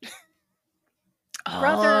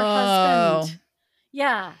 brother, husband.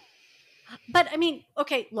 Yeah. But I mean,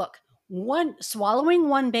 okay, look, swallowing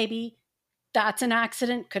one baby, that's an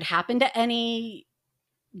accident, could happen to any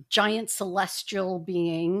giant celestial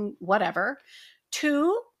being, whatever.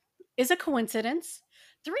 2 is a coincidence.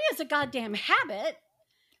 3 is a goddamn habit.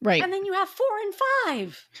 Right. And then you have 4 and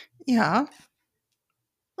 5. Yeah.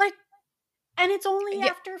 Like, and it's only Yeah.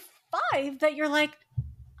 after 5 that you're like,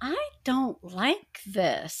 I don't like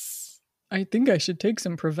this. I think I should take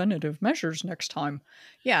some preventative measures next time.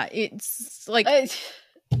 Yeah, it's like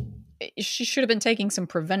she should have been taking some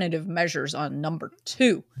preventative measures on number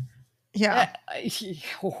 2. Yeah.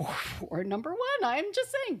 Or number 1, I'm just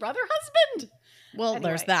saying, brother, husband. Well, Anyway.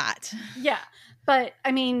 there's that. Yeah. But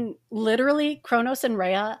I mean, literally, Kronos and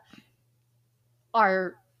Rhea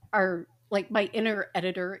are like, my inner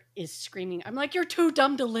editor is screaming. I'm like, you're too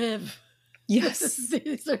dumb to live. Yes.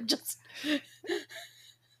 These are just.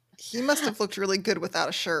 He must have looked really good without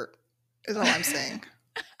a shirt, is all I'm saying.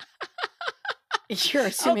 You're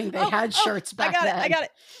assuming they had shirts back then. I got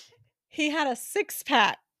it. He had a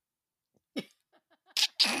 6-pack.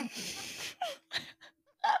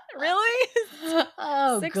 Really?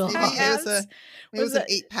 Oh, 6 God. pack abs? It was an that-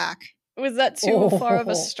 8-pack. Was that too far of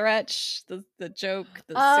a stretch? The joke,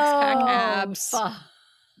 the 6-pack abs. The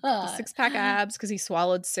 6-pack abs because he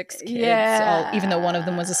swallowed 6 kids, Yeah. even though one of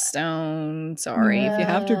them was a stone. Sorry, if you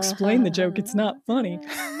have to explain the joke, it's not funny.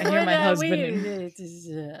 I hear my husband.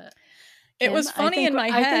 It was funny in my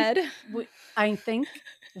head. I think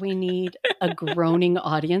we need a groaning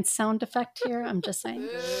audience sound effect here. I'm just saying.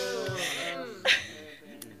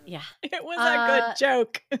 Yeah. It was a good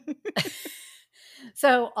joke.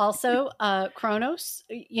 So also, Kronos,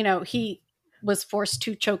 he was forced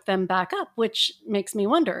to choke them back up, which makes me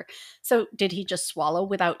wonder. So did he just swallow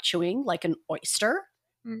without chewing like an oyster?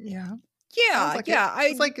 Yeah. Yeah, Like yeah.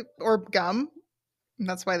 It's like, or gum. And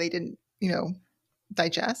that's why they didn't,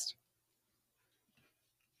 digest.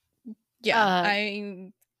 Yeah,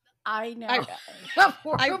 I know.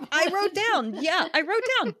 I wrote down. Yeah, I wrote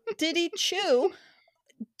down. Did he chew?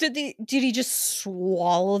 Did he just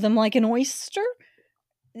swallow them like an oyster?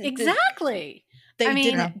 Exactly.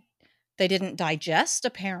 They didn't digest,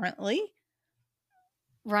 apparently.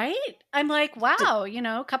 Right? I'm like, wow,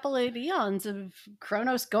 a couple of eons of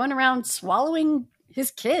Kronos going around swallowing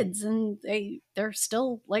his kids, and they're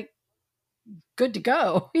still like good to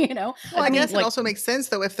go, Well, I guess it also makes sense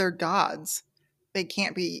though, if they're gods, they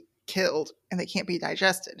can't be killed and they can't be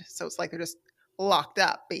digested. So it's like they're just locked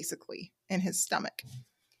up basically in his stomach.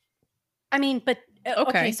 I mean, but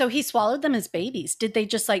okay, so he swallowed them as babies. Did they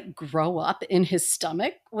just like grow up in his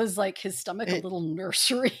stomach? Was like his stomach a little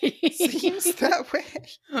nursery? Seems that way.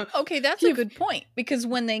 Okay, that's a good point, because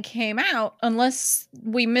when they came out, unless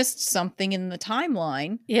we missed something in the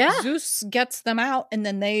timeline, Zeus gets them out and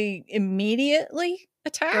then they immediately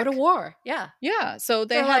attack. Go to war. Yeah. Yeah. So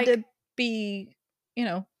they had to be,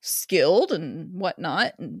 skilled and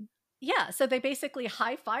whatnot. And yeah, so they basically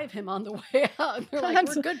high-five him on the way out. They're like,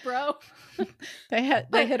 we're good, bro. They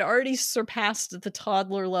had already surpassed the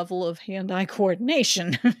toddler level of hand-eye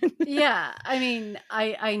coordination. Yeah, I mean,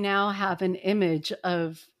 I now have an image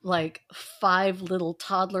of like 5 little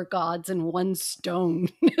toddler gods and 1 stone.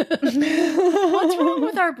 What's wrong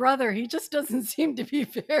with our brother? He just doesn't seem to be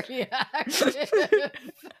very active.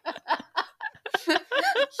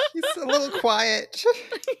 He's a little quiet.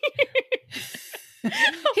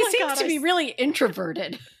 He seems to be really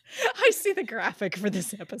introverted. I see the graphic for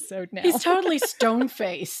this episode now. He's totally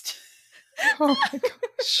stone-faced. Oh my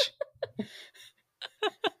gosh.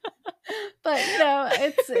 But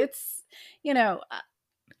it's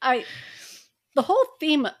the whole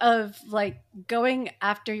theme of like going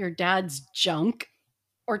after your dad's junk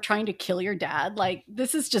or trying to kill your dad. Like,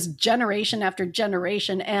 this is just generation after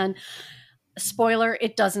generation. And spoiler,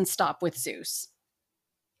 it doesn't stop with Zeus.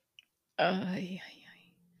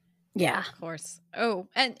 Yeah. Of course. Oh,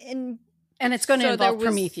 and it's going to so there involve was-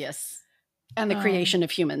 Prometheus and the creation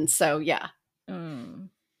of humans. So yeah.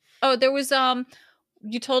 Oh, there was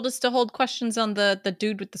you told us to hold questions on the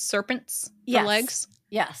dude with the serpents, the legs.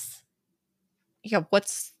 Yes. Yeah,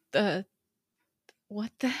 what the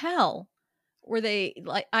hell? Were they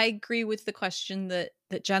like, I agree with the question that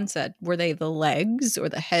Jen said. Were they the legs or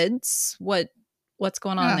the heads? What's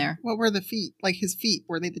going on there? What were the feet? Like his feet,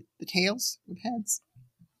 were they the tails with heads?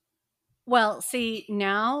 Well, see,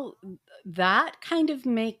 now that kind of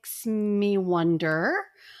makes me wonder,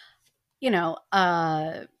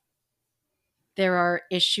 there are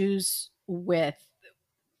issues with,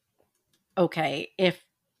 okay, if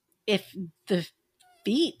the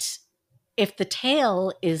feet, if the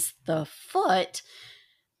tail is the foot,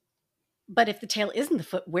 but if the tail isn't the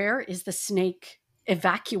foot, where is the snake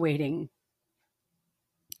evacuating?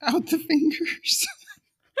 Out the fingers.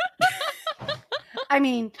 I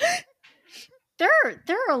mean, there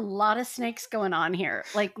are a lot of snakes going on here.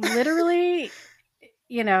 Like, literally,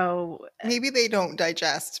 Maybe they don't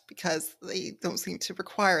digest because they don't seem to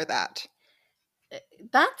require that.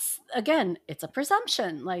 That's, again, it's a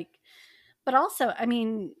presumption. Like, but also, I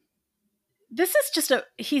mean, this is just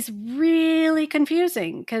he's really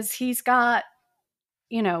confusing because he's got,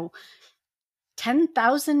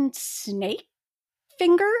 10,000 snake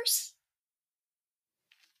fingers.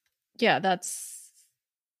 Yeah, that's...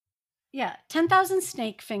 Yeah, 10,000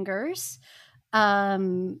 snake fingers.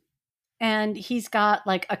 And he's got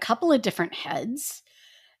like a couple of different heads.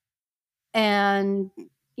 And,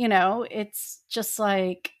 it's just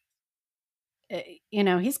like,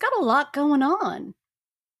 he's got a lot going on.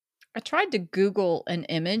 I tried to Google an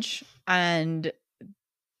image, and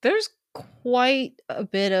there's quite a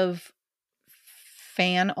bit of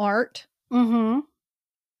fan art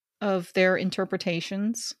of their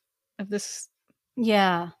interpretations of this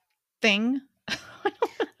thing.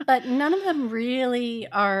 But none of them really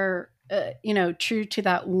are, true to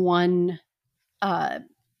that one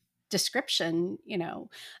description.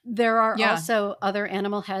 There are also other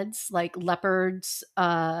animal heads like leopards,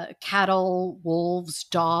 cattle, wolves,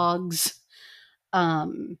 dogs,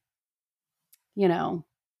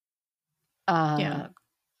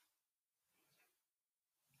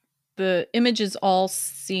 the images all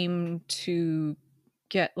seem to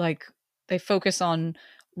get like, they focus on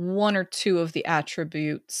one or two of the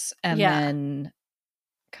attributes and then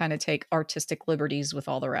kind of take artistic liberties with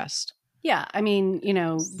all the rest. Yeah, I mean,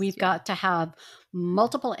 we've got to have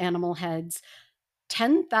multiple animal heads,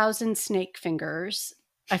 10,000 snake fingers.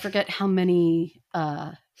 I forget how many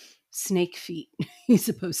snake feet he's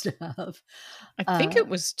supposed to have. I think it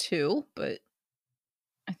was 2, but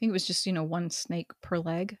I think it was just, one snake per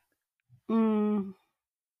leg.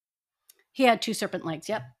 He had 2 serpent legs,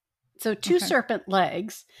 yep. So 2 serpent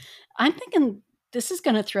legs. I'm thinking this is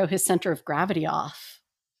going to throw his center of gravity off.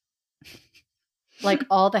 Like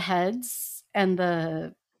all the heads and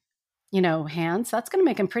the, hands, that's going to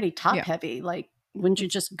make him pretty top heavy. Like, wouldn't you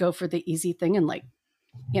just go for the easy thing and like,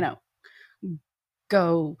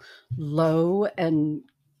 go low and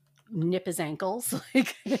nip his ankles?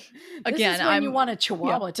 Like, again, is when you want a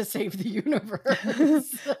chihuahua to save the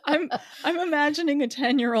universe. I'm imagining a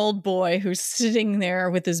 10-year-old boy who's sitting there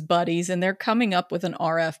with his buddies, and they're coming up with an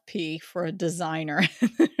RFP for a designer.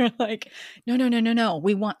 They're like, no,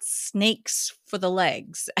 we want snakes for the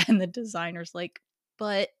legs. And the designer's like,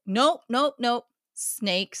 but nope,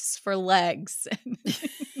 snakes for legs.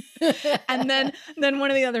 And then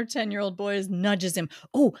one of the other 10-year-old boys nudges him.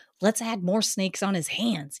 Oh, let's add more snakes on his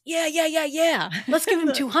hands. Yeah. Let's give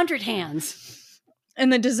him 200 hands.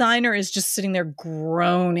 And the designer is just sitting there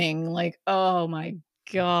groaning like, oh my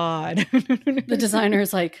God. The designer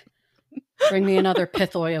is like, bring me another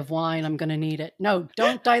pithoy of wine. I'm going to need it. No,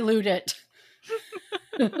 don't dilute it.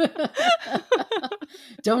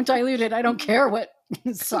 Don't dilute it. I don't care what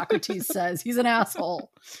Socrates says. He's an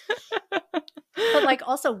asshole. But like,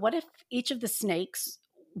 also, what if each of the snakes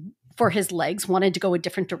for his legs wanted to go a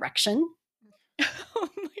different direction? Oh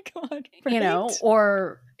my God. Right?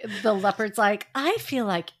 Or the leopard's like, I feel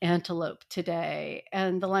like antelope today.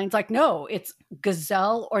 And the lion's like, no, it's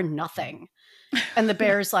gazelle or nothing. And the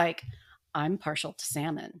bear's like, I'm partial to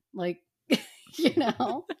salmon. Like,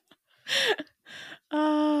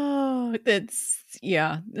 Oh, this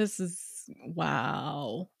is,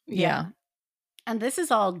 wow. Yeah. And this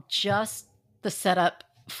is all just the setup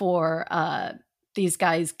for these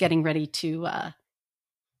guys getting ready to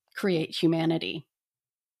create humanity.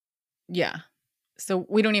 Yeah. So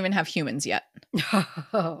we don't even have humans yet.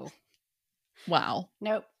 Oh. Wow.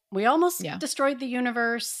 Nope. We almost Yeah. destroyed the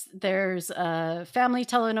universe. There's a family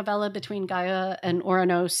telenovela between Gaia and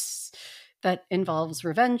Oranos that involves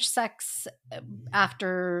revenge sex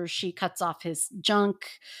after she cuts off his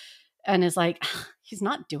junk and is like, he's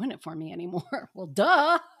not doing it for me anymore. Well,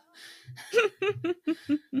 duh.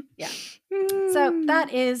 Yeah. So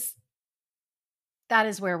that is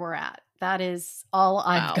where we're at. That is all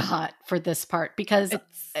I've got for this part because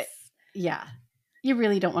yeah, you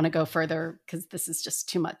really don't want to go further because this is just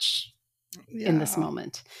too much in this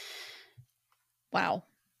moment. Wow.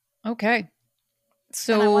 Okay.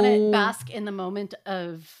 So and I want to bask in the moment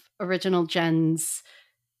of original Jen's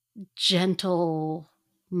gentle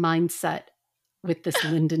mindset with this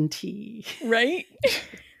Linden tea. Right?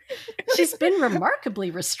 She's been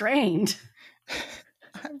remarkably restrained.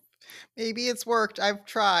 Maybe it's worked. I've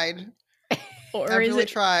tried. Or I've is really it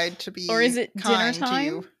tried to be Or is it dinner kind time? to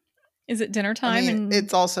you. Is it dinner time? I mean,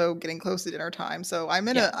 it's also getting close to dinner time, so I'm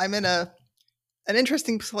in an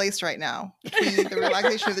interesting place right now between the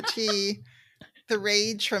relaxation of the tea, the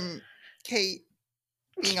rage from Kate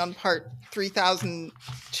being on part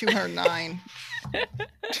 3,209,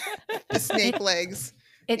 the snake legs,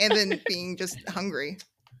 and then being just hungry.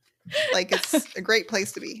 Like, it's a great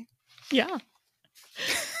place to be. Yeah.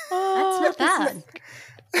 That's not bad.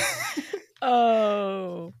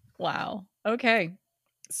 Oh, wow. Okay.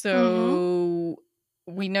 So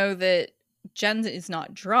we know that Jen is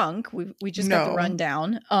not drunk. We just got the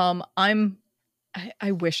rundown.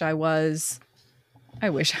 I wish I was. I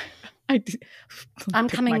wish I'm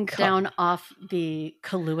coming down off the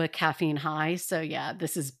Kahlua caffeine high, so yeah,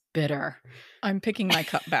 this is bitter. I'm picking my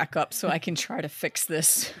cup back up so I can try to fix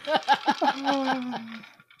this.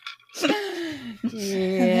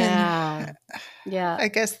 Yeah. Yeah. I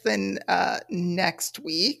guess then next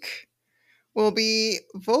week will be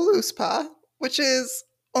Voluspa, which is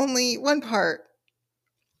only one part.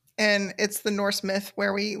 And it's the Norse myth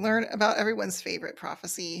where we learn about everyone's favorite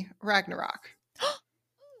prophecy, Ragnarok.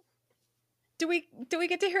 Do we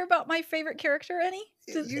get to hear about my favorite character, Annie?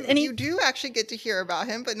 You do actually get to hear about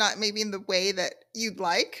him, but not maybe in the way that you'd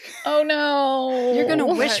like. Oh no. You're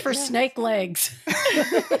gonna wish for snake legs.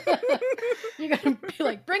 You're gonna be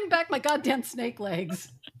like, bring back my goddamn snake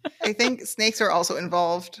legs. I think snakes are also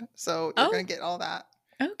involved, so you're gonna get all that.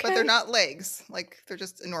 Okay. But they're not legs. Like, they're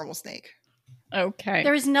just a normal snake. Okay.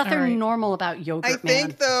 There is nothing normal about yogurt, I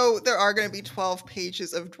think, though, there are going to be 12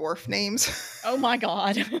 pages of dwarf names. Oh my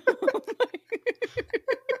god.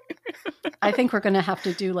 I think we're going to have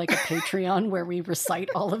to do like a Patreon where we recite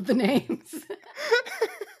all of the names.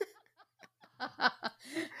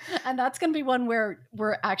 And that's going to be one where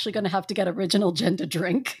we're actually going to have to get original Jen to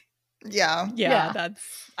drink. Yeah.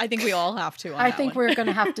 I think we all have to. I think we're going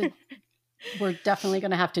to have to. We're definitely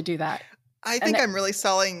going to have to do that. I think I'm really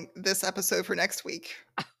selling this episode for next week.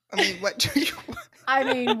 I mean, what do you want?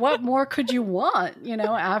 I mean, what more could you want? You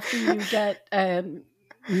know, after you get a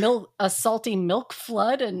salty milk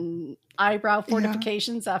flood and eyebrow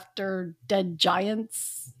fortifications after dead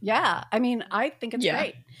giants. Yeah. I mean, I think it's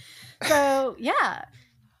great. So, yeah.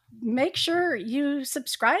 Make sure you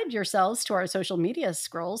subscribe yourselves to our social media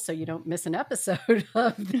scrolls so you don't miss an episode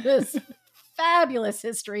of this fabulous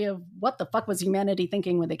history of what the fuck was humanity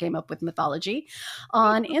thinking when they came up with mythology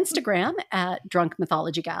on Instagram at Drunk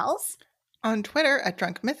Mythology Gals, on Twitter at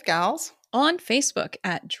Drunk Myth Gals, on Facebook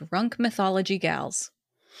at Drunk Mythology Gals.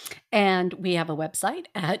 And we have a website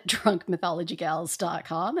at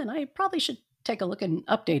drunkmythologygals.com, and I probably should take a look and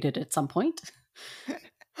update it at some point.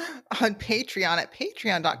 On Patreon at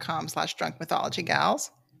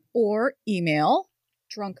patreon.com/drunkmythologygals. Or email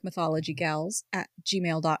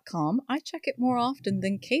drunkmythologygals@gmail.com. I check it more often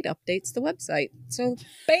than Kate updates the website. So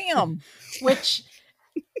bam! Which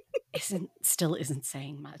still isn't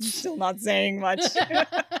saying much. Still not saying much.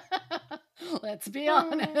 Let's be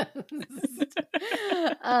honest.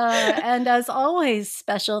 And as always,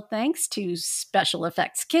 special thanks to Special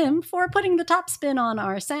Effects Kim for putting the top spin on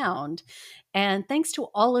our sound. And thanks to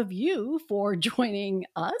all of you for joining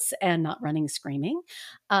us and not running screaming.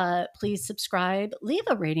 Please subscribe, leave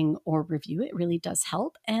a rating or review. It really does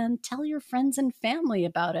help. And tell your friends and family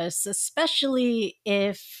about us, especially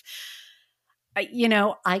if, you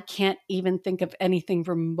know, I can't even think of anything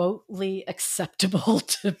remotely acceptable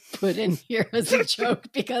to put in here as a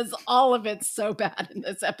joke because all of it's so bad in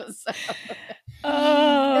this episode.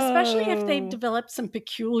 Especially if they've developed some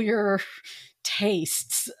peculiar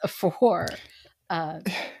tastes for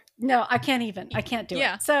no, I can't do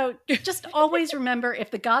it. So just always remember,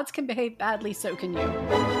 if the gods can behave badly, so can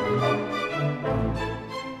you.